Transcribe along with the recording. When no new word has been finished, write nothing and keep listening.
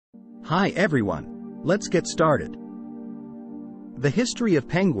Hi everyone, let's get started. The history of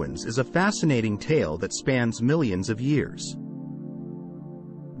penguins is a fascinating tale that spans millions of years.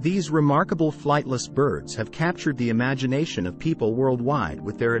 These remarkable flightless birds have captured the imagination of people worldwide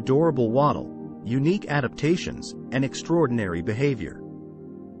with their adorable waddle, unique adaptations, and extraordinary behavior.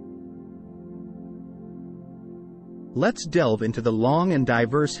 Let's delve into the long and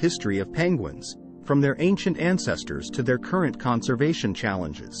diverse history of penguins, from their ancient ancestors to their current conservation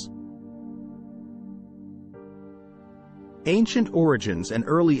challenges. Ancient origins and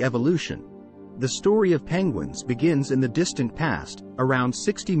early evolution. The story of penguins begins in the distant past, around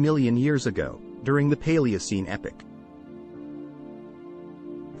 60 million years ago, during the Paleocene epoch.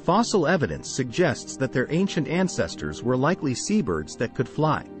 Fossil evidence suggests that their ancient ancestors were likely seabirds that could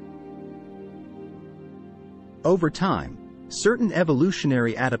fly. Over time, certain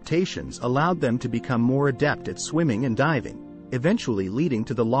evolutionary adaptations allowed them to become more adept at swimming and diving, eventually leading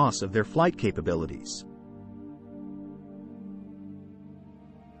to the loss of their flight capabilities.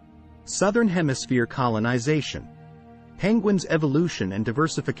 Southern Hemisphere colonization. Penguins' evolution and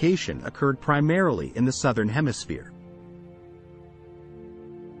diversification occurred primarily in the Southern Hemisphere.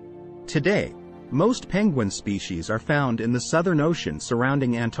 Today, most penguin species are found in the Southern Ocean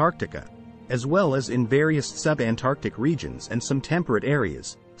surrounding Antarctica, as well as in various sub-Antarctic regions and some temperate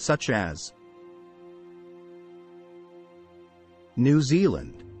areas, such as New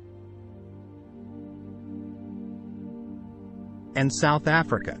Zealand and South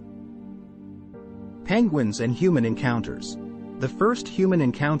Africa. Penguins and human encounters. The first human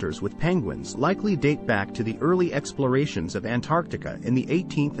encounters with penguins likely date back to the early explorations of Antarctica in the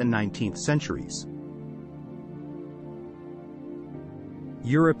 18th and 19th centuries.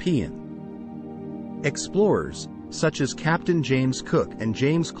 European explorers, such as Captain James Cook and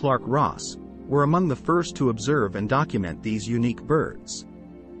James Clark Ross, were among the first to observe and document these unique birds.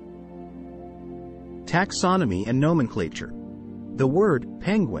 Taxonomy and nomenclature. The word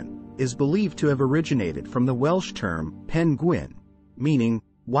penguin is believed to have originated from the Welsh term pen gwyn, meaning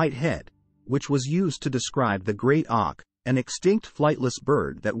white head, which was used to describe the great auk, an extinct flightless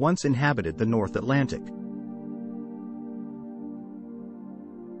bird that once inhabited the North Atlantic.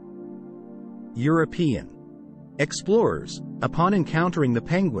 European explorers, upon encountering the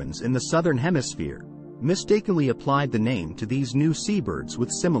penguins in the Southern Hemisphere, mistakenly applied the name to these new seabirds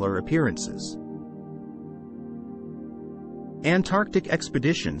with similar appearances. Antarctic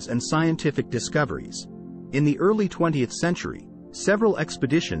expeditions and scientific discoveries. In the early 20th century, several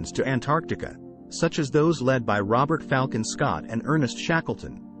expeditions to Antarctica, such as those led by Robert Falcon Scott and Ernest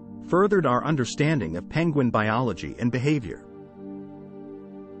Shackleton, furthered our understanding of penguin biology and behavior.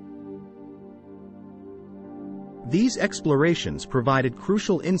 These explorations provided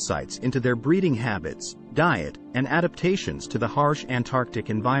crucial insights into their breeding habits, diet, and adaptations to the harsh Antarctic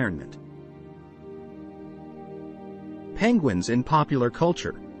environment. Penguins in popular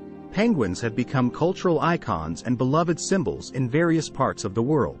culture. Penguins have become cultural icons and beloved symbols in various parts of the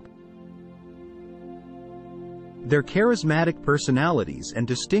world. Their charismatic personalities and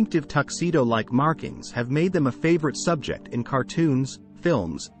distinctive tuxedo-like markings have made them a favorite subject in cartoons,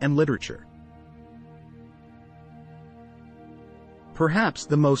 films, and literature. Perhaps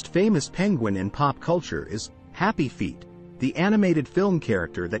the most famous penguin in pop culture is Happy Feet, the animated film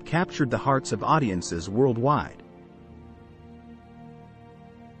character that captured the hearts of audiences worldwide.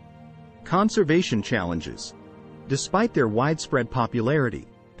 Conservation challenges. Despite their widespread popularity,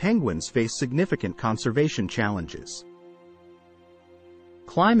 penguins face significant conservation challenges.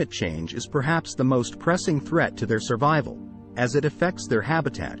 Climate change is perhaps the most pressing threat to their survival, as it affects their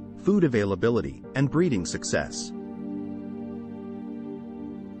habitat, food availability, and breeding success.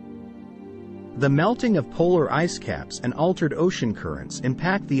 The melting of polar ice caps and altered ocean currents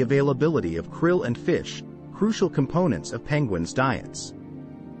impact the availability of krill and fish, crucial components of penguins' diets.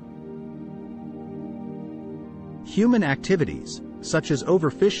 Human activities, such as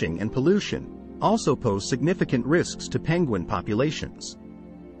overfishing and pollution, also pose significant risks to penguin populations.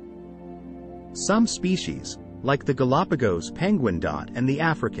 Some species, like the Galapagos penguin dot and the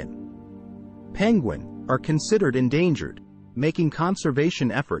African penguin, are considered endangered, making conservation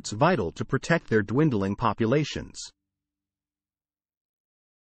efforts vital to protect their dwindling populations.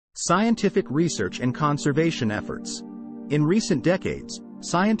 Scientific research and conservation efforts. In recent decades,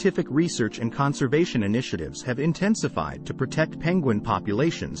 scientific research and conservation initiatives have intensified to protect penguin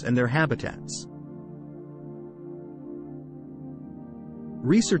populations and their habitats.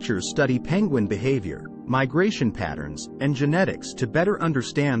 Researchers study penguin behavior, migration patterns, and genetics to better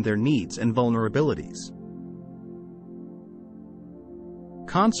understand their needs and vulnerabilities.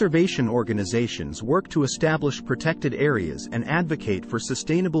 Conservation organizations work to establish protected areas and advocate for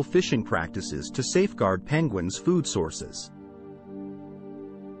sustainable fishing practices to safeguard penguins' food sources.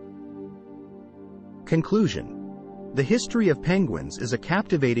 Conclusion. The history of penguins is a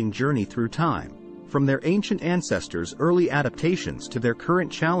captivating journey through time, from their ancient ancestors' early adaptations to their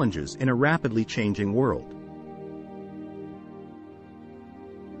current challenges in a rapidly changing world.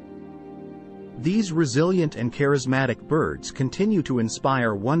 These resilient and charismatic birds continue to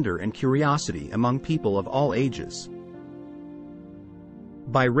inspire wonder and curiosity among people of all ages.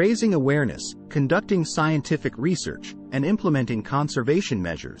 By raising awareness, conducting scientific research, and implementing conservation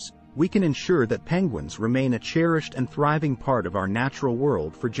measures, we can ensure that penguins remain a cherished and thriving part of our natural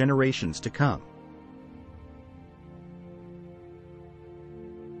world for generations to come.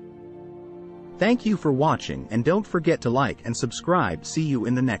 Thank you for watching, and don't forget to like and subscribe. See you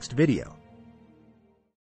in the next video.